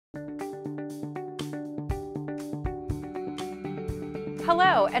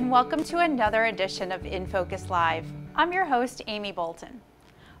Hello, and welcome to another edition of InFocus Live. I'm your host, Amy Bolton.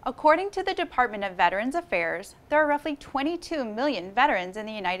 According to the Department of Veterans Affairs, there are roughly 22 million veterans in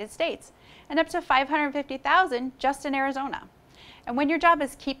the United States and up to 550,000 just in Arizona. And when your job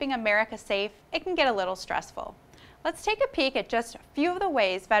is keeping America safe, it can get a little stressful. Let's take a peek at just a few of the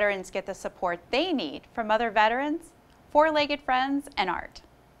ways veterans get the support they need from other veterans, four-legged friends, and art.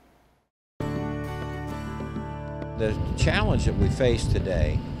 The challenge that we face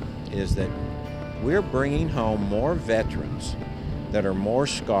today is that we're bringing home more veterans that are more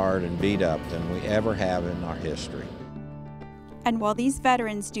scarred and beat up than we ever have in our history. And while these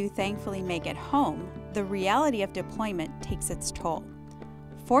veterans do thankfully make it home, the reality of deployment takes its toll.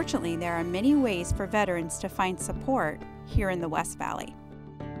 Fortunately, there are many ways for veterans to find support here in the West Valley.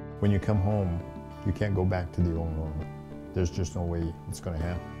 When you come home, you can't go back to the old normal. There's just no way it's going to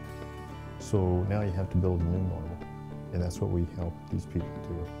happen. So now you have to build a new normal. And that's what we help these people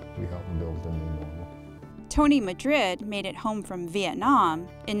do. We help them build a new normal. Tony Madrid made it home from Vietnam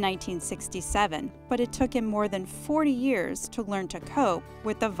in 1967, but it took him more than 40 years to learn to cope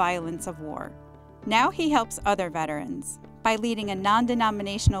with the violence of war. Now he helps other veterans by leading a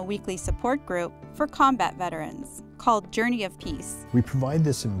non-denominational weekly support group for combat veterans called Journey of Peace. We provide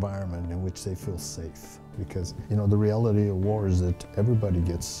this environment in which they feel safe because, the reality of war is that everybody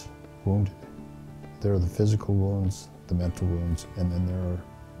gets wounded. There are the physical wounds, the mental wounds, and then there are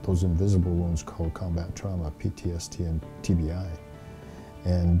those invisible wounds called combat trauma, PTSD and TBI.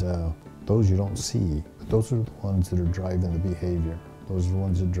 And those you don't see, but those are the ones that are driving the behavior. Those are the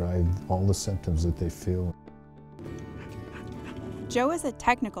ones that drive all the symptoms that they feel. Joe is a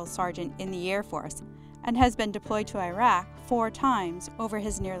technical sergeant in the Air Force and has been deployed to Iraq 4 times over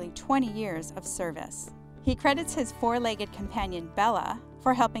his nearly 20 years of service. He credits his four-legged companion Bella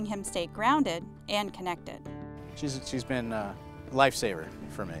for helping him stay grounded and connected. She's been a lifesaver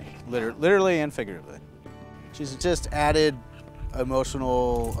for me, literally and figuratively. She's just added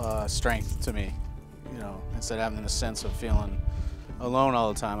emotional strength to me, instead of having the sense of feeling alone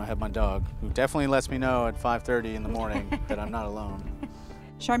all the time. I have my dog, who definitely lets me know at 5:30 in the morning that I'm not alone.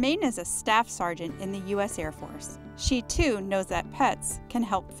 Charmaine is a staff sergeant in the U.S. Air Force. She too knows that pets can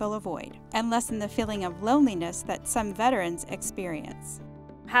help fill a void and lessen the feeling of loneliness that some veterans experience.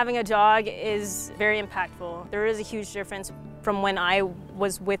 Having a dog is very impactful. There is a huge difference from when I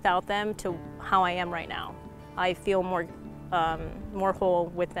was without them to how I am right now. I feel more whole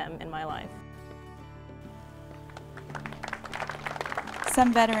with them in my life.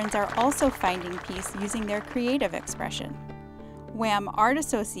 Some veterans are also finding peace using their creative expression. Wham Art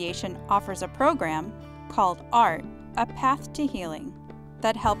Association offers a program called ART, A Path to Healing,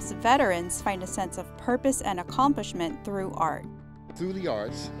 that helps veterans find a sense of purpose and accomplishment through art. Through the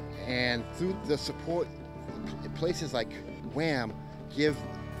arts and through the support, places like Wham give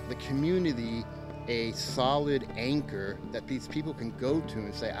the community a solid anchor that these people can go to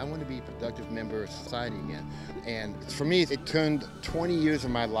and say, I want to be a productive member of society again. And for me, it turned 20 years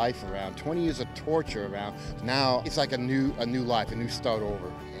of my life around, 20 years of torture around. Now it's like a new life, a new start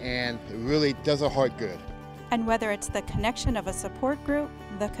over. And it really does a heart good. And whether it's the connection of a support group,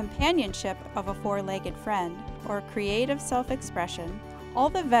 the companionship of a four-legged friend, or creative self-expression, all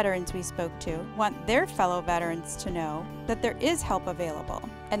the veterans we spoke to want their fellow veterans to know that there is help available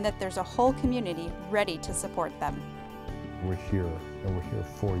and that there's a whole community ready to support them. We're here, and we're here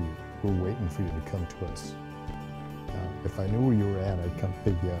for you. We're waiting for you to come to us. If I knew where you were at, I'd come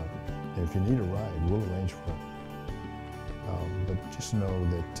pick you up. And if you need a ride, we'll arrange for it. But just know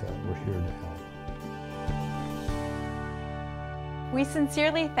that we're here to help. We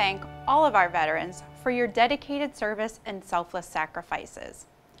sincerely thank all of our veterans for your dedicated service and selfless sacrifices.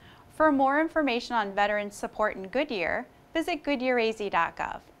 For more information on veterans support in Goodyear, visit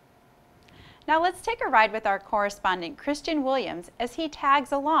goodyearaz.gov. Now let's take a ride with our correspondent Christian Williams as he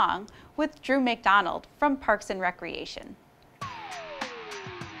tags along with Drew McDonald from Parks and Recreation.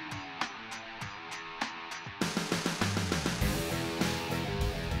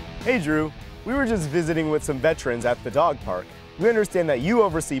 Hey Drew, we were just visiting with some veterans at the dog park. We understand that you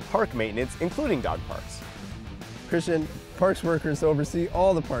oversee park maintenance, including dog parks. Christian, parks workers oversee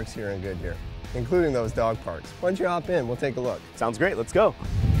all the parks here in Goodyear, including those dog parks. Why don't you hop in, we'll take a look. Sounds great, let's go.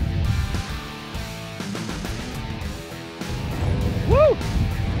 Woo!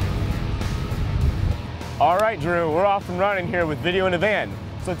 All right, Drew, we're off and running here with Video in a Van.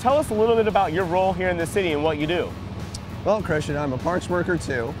 So tell us a little bit about your role here in the city and what you do. Well, Christian, I'm a parks worker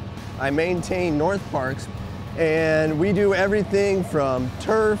too. I maintain North Parks, and we do everything from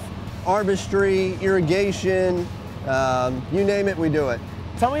turf, arbistry, irrigation, you name it, we do it.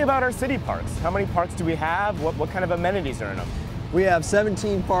 Tell me about our city parks. How many parks do we have? What kind of amenities are in them? We have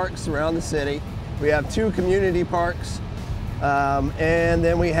 17 parks around the city. We have 2 community parks. And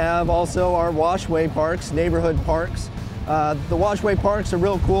then we have also our washway parks, neighborhood parks. The washway parks are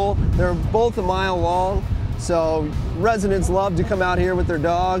real cool. They're both a mile long, so residents love to come out here with their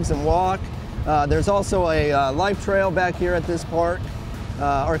dogs and walk. There's also a life trail back here at this park.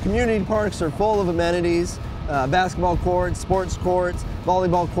 Our community parks are full of amenities, basketball courts, sports courts,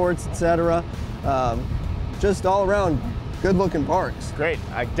 volleyball courts, etc. Just all around good looking parks. Great,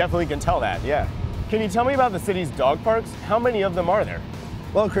 I definitely can tell that, yeah. Can you tell me about the city's dog parks? How many of them are there?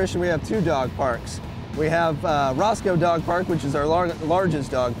 Well, Christian, we have 2 dog parks. We have Roscoe Dog Park, which is our largest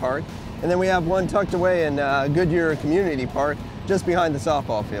dog park, and then we have one tucked away in Goodyear Community Park, just behind the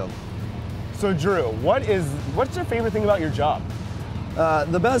softball field. So Drew, what's your favorite thing about your job?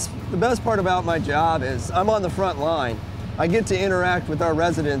 The best part about my job is I'm on the front line. I get to interact with our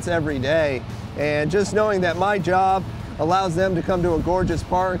residents every day, and just knowing that my job allows them to come to a gorgeous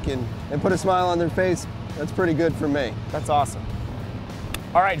park and put a smile on their face, that's pretty good for me. That's awesome.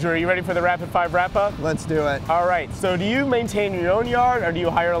 All right, Drew, you ready for the rapid 5 wrap up? Let's do it. All right, so do you maintain your own yard or do you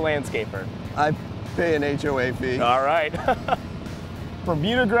hire a landscaper? I pay an HOA fee. All right.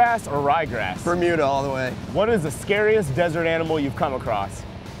 Bermuda grass or ryegrass? Bermuda all the way. What is the scariest desert animal you've come across?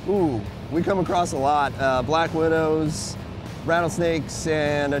 Ooh, we come across a lot. Black widows, rattlesnakes,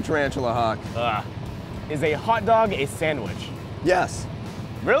 and a tarantula hawk. Is a hot dog a sandwich? Yes.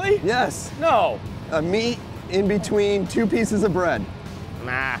 Really? Yes. No. A meat in between 2 pieces of bread.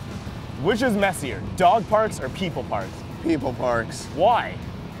 Nah. Which is messier, dog parks or people parks? People parks. Why?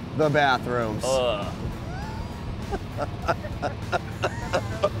 The bathrooms. All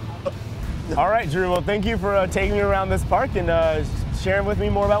right, Drew, well, thank you for taking me around this park and sharing with me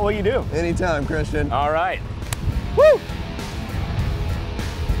more about what you do. Anytime, Christian. All right. Woo!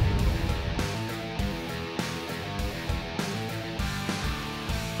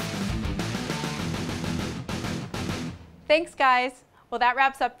 Thanks, guys. Well, that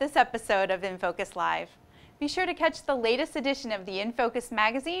wraps up this episode of InFocus Live. Be sure to catch the latest edition of the InFocus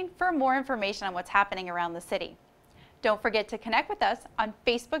magazine for more information on what's happening around the city. Don't forget to connect with us on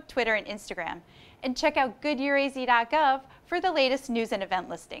Facebook, Twitter, and Instagram, and check out goodyearaz.gov for the latest news and event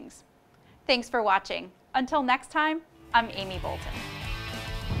listings. Thanks for watching. Until next time, I'm Amy Bolton.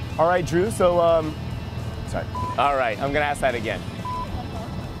 All right, Drew, so, sorry. All right, I'm gonna ask that again.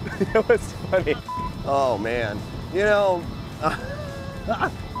 It was funny. Oh, man. You know,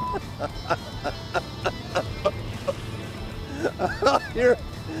 your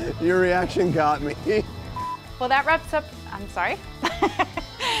reaction got me. Well, that wraps up. I'm sorry. I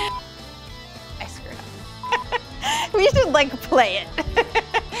screwed up. We should like play it.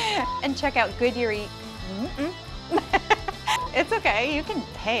 And check out Goodyear. It's okay. You can,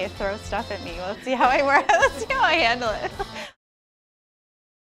 hey, throw stuff at me. Let's see how I work. Let's see how I handle it.